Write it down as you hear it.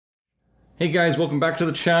Hey guys, welcome back to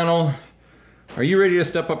the channel. Are you ready to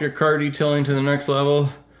step up your car detailing to the next level?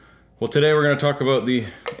 Well, today we're going to talk about the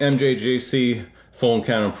MJJC Foam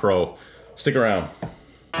Cannon Pro. Stick around.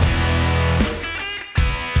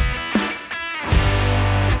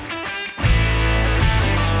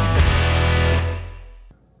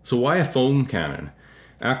 So why a foam cannon?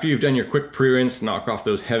 After you've done your quick pre-rinse, knock off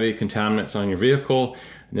those heavy contaminants on your vehicle,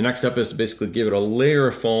 the next step is to basically give it a layer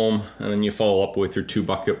of foam, and then you follow up with your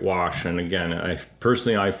 2-bucket wash. And again,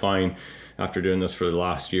 I find after doing this for the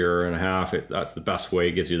last year and a half, that's the best way.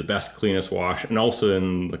 It gives you the best, cleanest wash, and also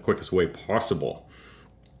in the quickest way possible.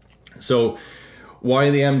 So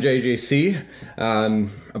why the MJJC?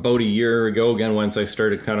 About a year ago, again, once I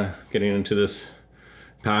started kind of getting into this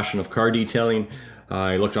passion of car detailing,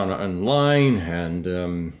 I looked online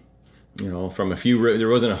and, you know, from a few, there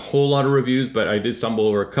wasn't a whole lot of reviews, but I did stumble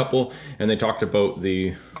over a couple, and they talked about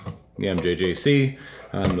the MJJC,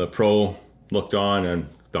 and the Pro looked on and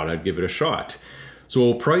thought I'd give it a shot.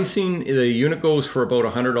 So pricing, the unit goes for about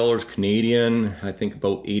 $100 Canadian, I think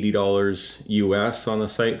about $80 US on the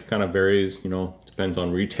site. It kind of varies, you know, depends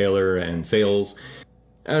on retailer and sales.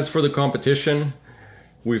 As for the competition,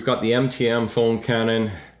 we've got the MTM Foam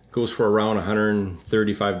Cannon. Goes for around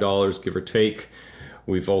 $135, give or take.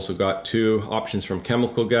 We've also got two options from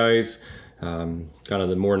Chemical Guys. Kind of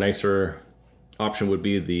the more nicer option would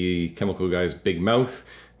be the Chemical Guys Big Mouth.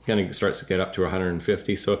 Kind of starts to get up to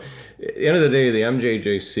 150. So at the end of the day, the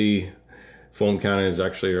MJJC Foam Cannon is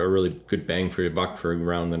actually a really good bang for your buck for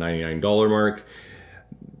around the $99 mark.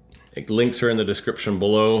 Links are in the description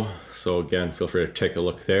below, so again, feel free to take a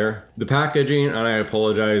look there. The packaging, and I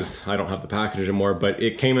apologize, I don't have the package anymore, but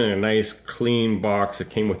it came in a nice clean box. It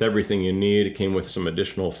came with everything you need. It came with some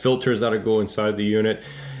additional filters that'll go inside the unit.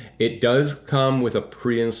 It does come with a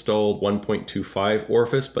pre-installed 1.25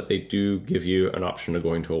 orifice, but they do give you an option of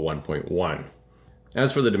going to a 1.1.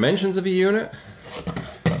 As for the dimensions of a unit,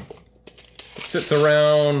 it sits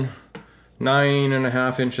around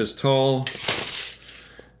 9.5 inches tall,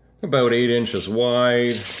 about 8 inches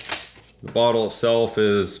wide. The bottle itself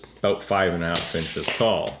is about 5.5 inches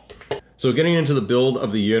tall. So getting into the build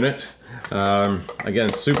of the unit, again,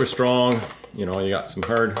 super strong. You know, you got some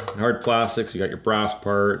hard plastics, you got your brass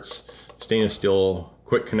parts, stainless steel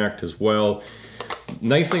quick connect as well.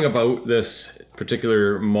 Nice thing about this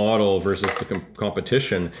particular model versus the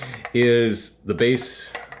competition is the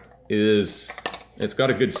base is, it's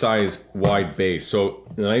got a good size wide base. So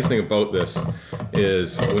the nice thing about this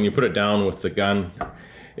is when you put it down with the gun,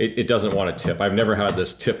 it doesn't want to tip. I've never had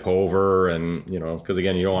this tip over, and you know, because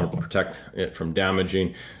again, you don't want to protect it from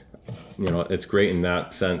damaging. You know, it's great in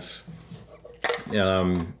that sense.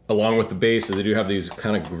 Along with the base, they do have these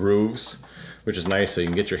kind of grooves, which is nice. So you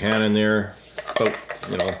can get your hand in there, about,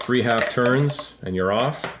 you know, 3 half turns, and you're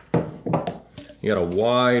off. You got a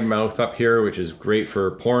wide mouth up here, which is great for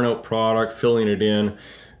pouring out product, filling it in,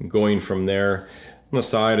 and going from there. On the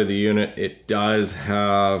side of the unit, it does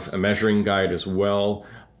have a measuring guide as well.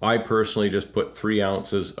 I personally just put 3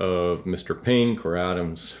 ounces of Mr. Pink or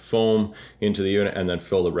Adams foam into the unit and then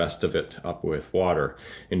fill the rest of it up with water.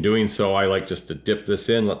 In doing so, I like just to dip this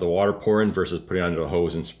in, let the water pour in versus putting it under the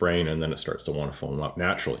hose and spraying, and then it starts to want to foam up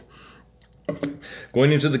naturally.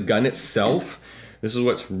 Going into the gun itself, this is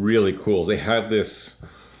what's really cool. They have this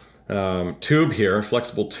tube here,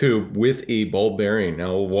 flexible tube with a ball bearing.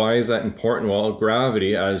 Now, why is that important? Well,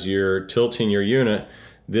 gravity, as you're tilting your unit,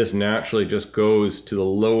 this naturally just goes to the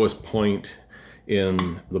lowest point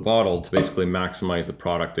in the bottle to basically maximize the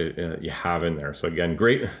product that you have in there. So again,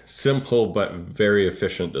 great, simple, but very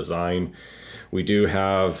efficient design. We do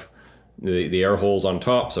have the air holes on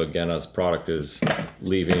top. So again, as product is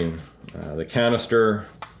leaving the canister,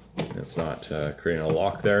 it's not creating a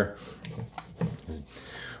lock there.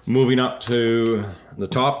 Moving up to the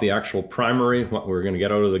top, the actual primary, what we're going to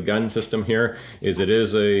get out of the gun system here is it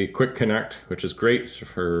is a quick connect, which is great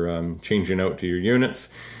for changing out to your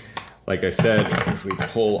units. Like I said, if we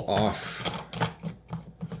pull off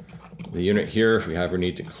the unit here, if we ever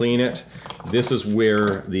need to clean it, this is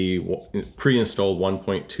where the pre-installed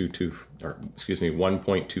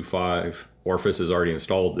 1.25 orifice is already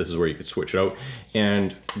installed. This is where you could switch it out.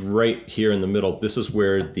 And right here in the middle, this is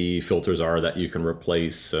where the filters are that you can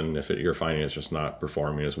replace. And if you're finding it's just not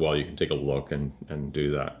performing as well, you can take a look and do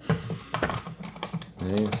that.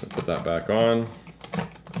 Okay, so put that back on.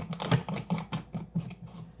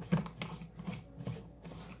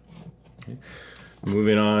 Okay.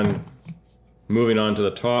 Moving on to the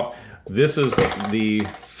top. This is the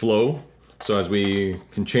flow. So as we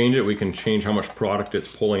can change it, we can change how much product it's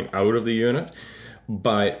pulling out of the unit.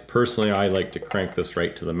 but personally I like to crank this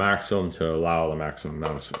right to the maximum to allow the maximum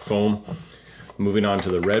amount of foam. Moving on to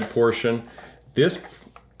the red portion, this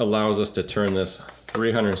allows us to turn this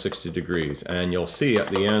 360 degrees, and you'll see at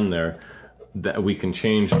the end there that we can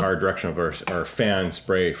change our direction of our fan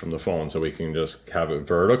spray from the foam. So we can just have it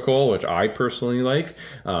vertical, which I personally like.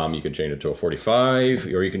 You can change it to a 45,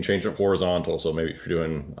 or you can change it horizontal. So maybe if you're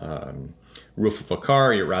doing roof of a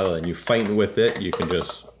car, rather than you fighting with it, you can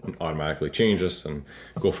just automatically change this and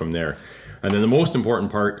go from there. And then the most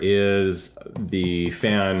important part is the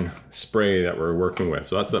fan spray that we're working with.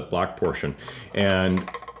 So that's that black portion. And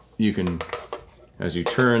you can, as you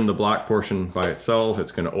turn the black portion by itself,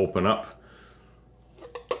 it's going to open up.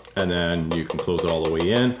 And then you can close it all the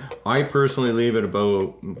way in. I personally leave it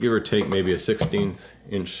about, give or take, maybe a 1/16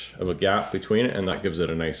 inch of a gap between it, and that gives it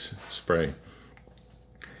a nice spray.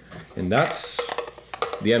 And that's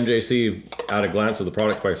the MJC at a glance of the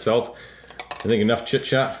product by itself. I think enough chit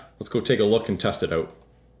chat. Let's go take a look and test it out.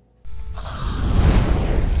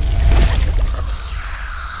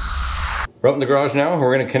 We're out in the garage now.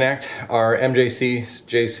 We're going to connect our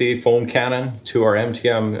MJJC Foam Cannon to our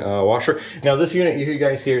MTM washer. Now this unit you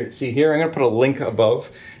guys see here, I'm going to put a link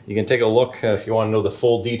above. You can take a look if you want to know the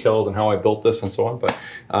full details and how I built this and so on.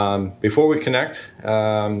 But before we connect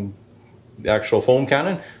the actual foam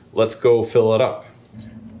cannon, let's go fill it up.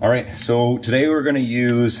 All right, so today we're going to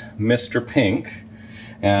use Mr. Pink.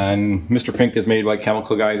 And Mr. Pink is made by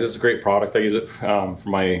Chemical Guys. It's a great product. I use it for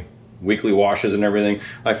my weekly washes and everything.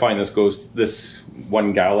 I find this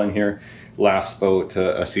 1 gallon here lasts about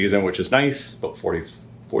a season, which is nice, about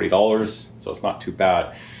 $40, so it's not too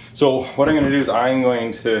bad. So what I'm going to do is I'm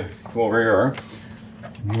going to come over here.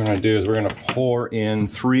 What I'm going to do is we're going to pour in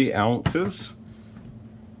 3 ounces.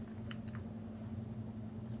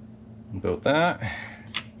 About that.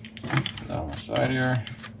 Down the side here.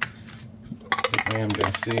 Take my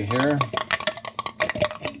MJC here.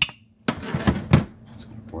 Just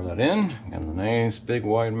going to pour that in. Got a nice big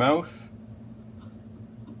wide mouth.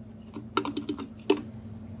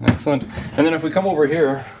 Excellent. And then if we come over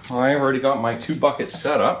here, I've already got my 2 buckets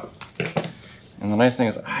set up. And the nice thing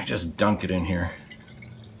is I just dunk it in here.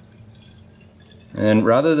 And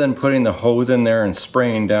rather than putting the hose in there and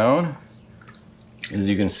spraying down, as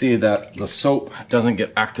you can see that the soap doesn't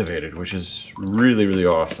get activated, which is really, really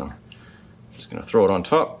awesome. Just gonna throw it on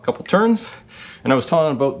top, a couple turns. And I was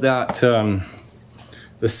talking about that,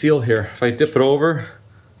 the seal here. If I dip it over,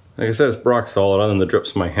 like I said, it's rock solid other than the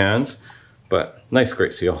drips in my hands, but nice,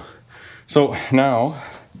 great seal. So now,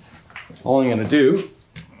 all I'm gonna do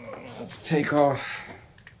is take off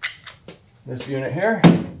this unit here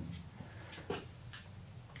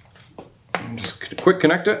and just quick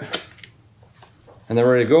connect it. And then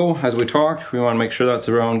we're ready to go. As we talked, we want to make sure that's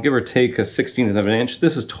around, give or take, a 1/16 of an inch.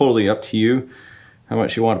 This is totally up to you, how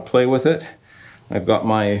much you want to play with it. I've got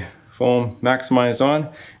my foam maximized on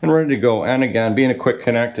and ready to go. And again, being a quick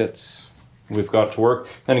connect, we've got to work.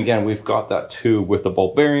 And again, we've got that tube with the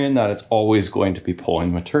ball bearing that it's always going to be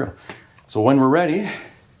pulling material. So when we're ready,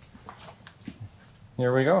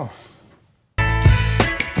 here we go.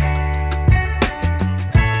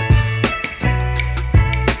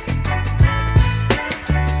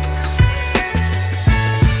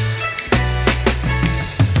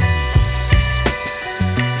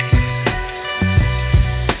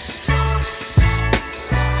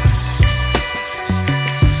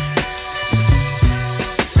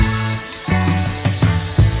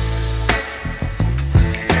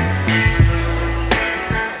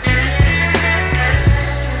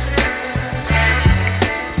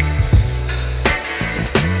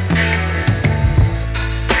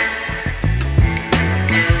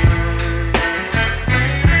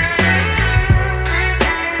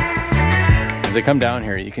 As I come down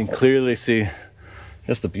here, you can clearly see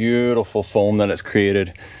just the beautiful foam that it's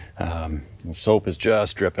created. The soap is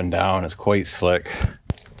just dripping down. It's quite slick.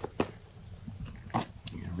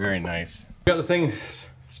 Very nice. Got this thing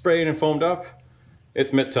sprayed and foamed up.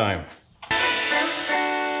 It's mitt time.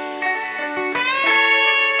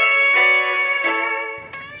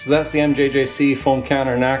 So that's the MJJC Foam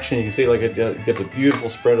Cannon in action. You can see like it gets a beautiful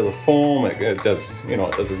spread of the foam. It does, you know,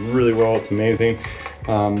 it does it really well. It's amazing.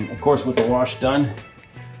 Of course, with the wash done,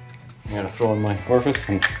 I'm gonna throw in my orifice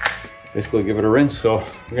and basically give it a rinse. So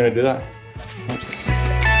we're gonna do that.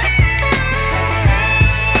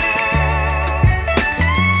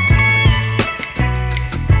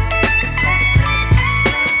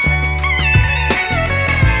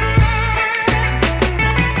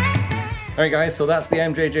 All right guys, so that's the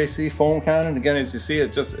MJJC Foam Cannon. Again, as you see,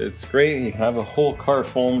 it's great. You can have a whole car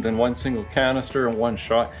foamed in one single canister in one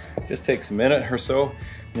shot. It just takes a minute or so.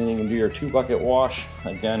 Then you can do your 2-bucket wash.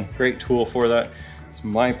 Again, great tool for that. It's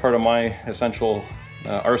my part of my essential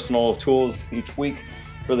arsenal of tools each week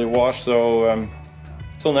for the wash. So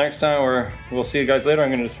until next time, we'll see you guys later.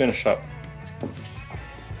 I'm gonna just finish up.